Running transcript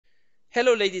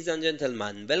Hello ladies and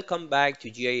gentlemen, welcome back to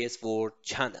GIS World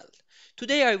channel.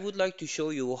 Today I would like to show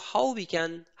you how we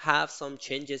can have some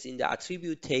changes in the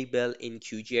attribute table in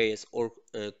QGIS or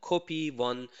copy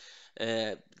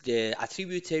the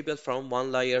attribute table from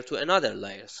one layer to another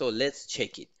layer. So let's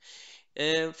check it.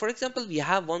 For example, we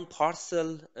have one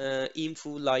parcel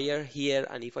info layer here,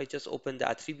 and if I just open the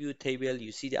attribute table,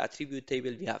 you see the attribute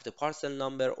table. We have the parcel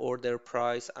number, order,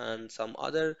 price, and some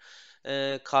other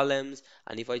columns.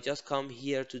 And if I just come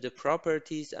here to the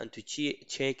properties and to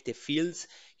check the fields,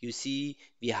 you see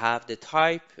we have the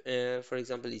type. For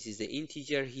example, this is the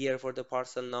integer here for the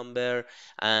parcel number,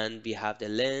 and we have the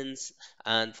length.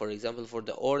 And for example, for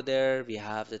the order, we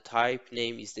have the type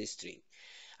name is the string.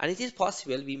 And it is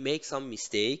possible we make some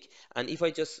mistake, and if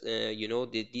I just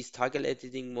this toggle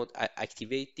editing mode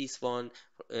activate this one,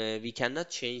 we cannot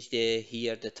change the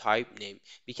type name.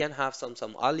 We can have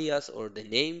some alias or the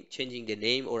name, changing the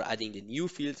name or adding the new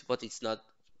fields, but it's not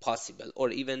possible, or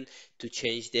even to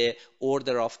change the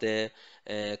order of the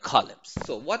columns.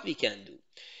 So what we can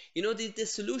do, the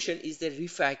solution is the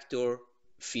refactor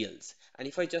fields. And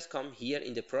if I just come here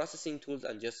in the processing tools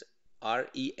and just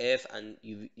ref, and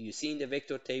you see in the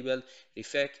vector table,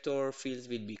 refactor fields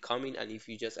will be coming, and if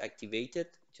you just activate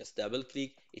it, just double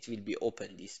click, it will be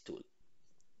open this tool.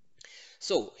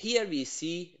 So here we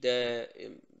see the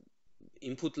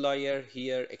input layer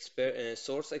here,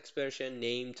 source expression,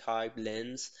 name, type,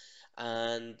 length,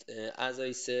 and as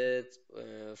I said,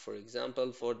 for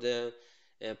example, for the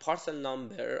parcel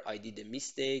number, I did a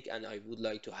mistake and I would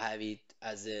like to have it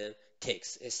as a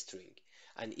text, a string.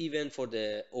 And even for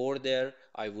the order,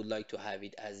 I would like to have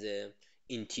it as a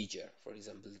integer, for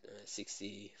example,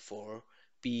 64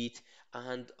 bit.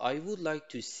 And I would like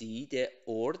to see the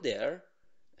order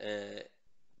uh,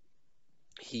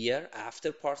 here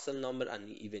after parcel number, and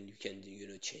even you can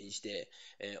change the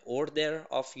order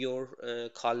of your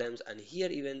columns. And here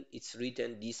even it's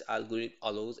written, this algorithm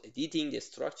allows editing the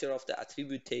structure of the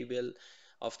attribute table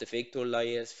of the vector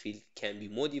layers. Field can be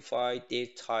modified, their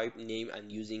type, name,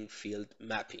 and using field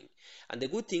mapping. And the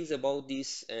good things about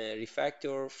these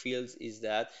refactor fields is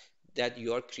that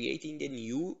you are creating the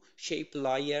new shape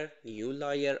layer,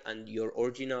 and your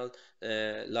original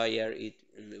layer, it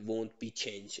won't be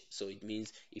changed. So it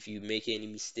means if you make any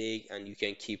mistake, and you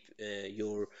can keep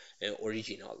your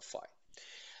original file.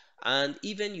 And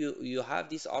even you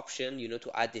have this option,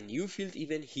 to add a new field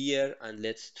even here. And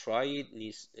let's try it.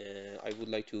 I would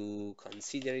like to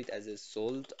consider it as a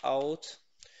sold out.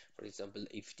 For example,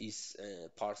 if this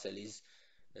parcel is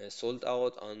sold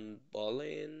out on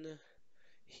Berlin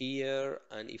here,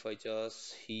 and if I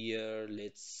just here,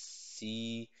 let's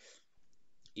see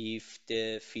if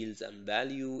the fields and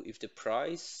value, if the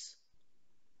price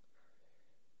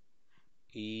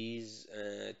is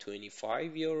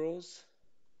 25 euros,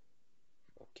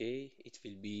 okay, it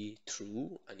will be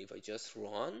true. And if I just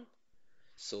run,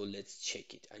 so let's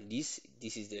check it, and this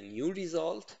is the new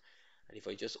result. And if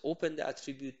I just open the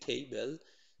attribute table,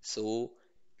 so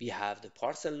we have the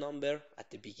parcel number at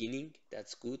the beginning,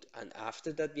 that's good, and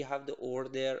after that we have the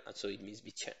order, and so it means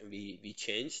we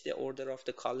change the order of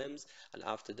the columns. And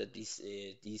after that,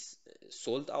 this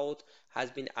sold out has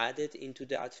been added into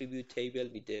the attribute table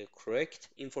with the correct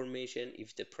information.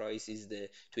 If the price is the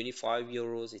 25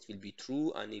 euros, it will be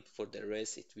true, and if for the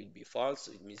rest it will be false.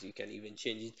 So it means you can even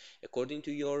change it according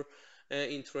to your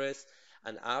interest.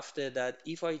 And after that,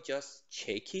 if I just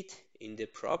check it in the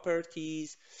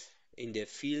properties, in the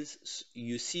fields,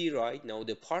 you see right now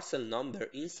the parcel number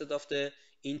instead of the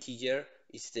integer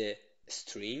is the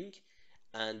string,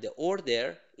 and the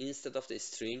order instead of the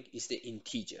string is the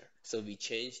integer. So we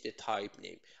change the type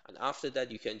name. And after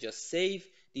that, you can just save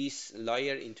this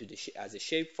layer into the as a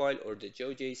shapefile or the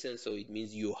GeoJSON. So it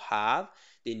means you have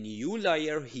the new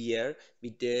layer here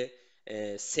with the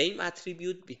same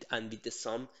attribute and with the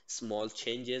some small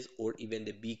changes or even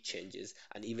the big changes,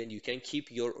 and even you can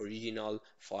keep your original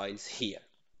files here.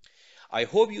 I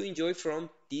hope you enjoy from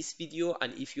this video,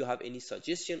 and if you have any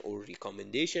suggestion or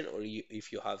recommendation, or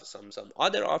if you have some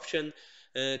other option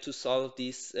to solve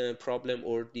this problem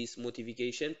or this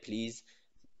modification, please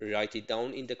write it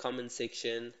down in the comment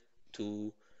section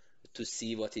to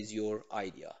see what is your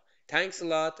idea. Thanks a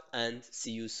lot, and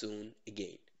see you soon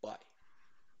again.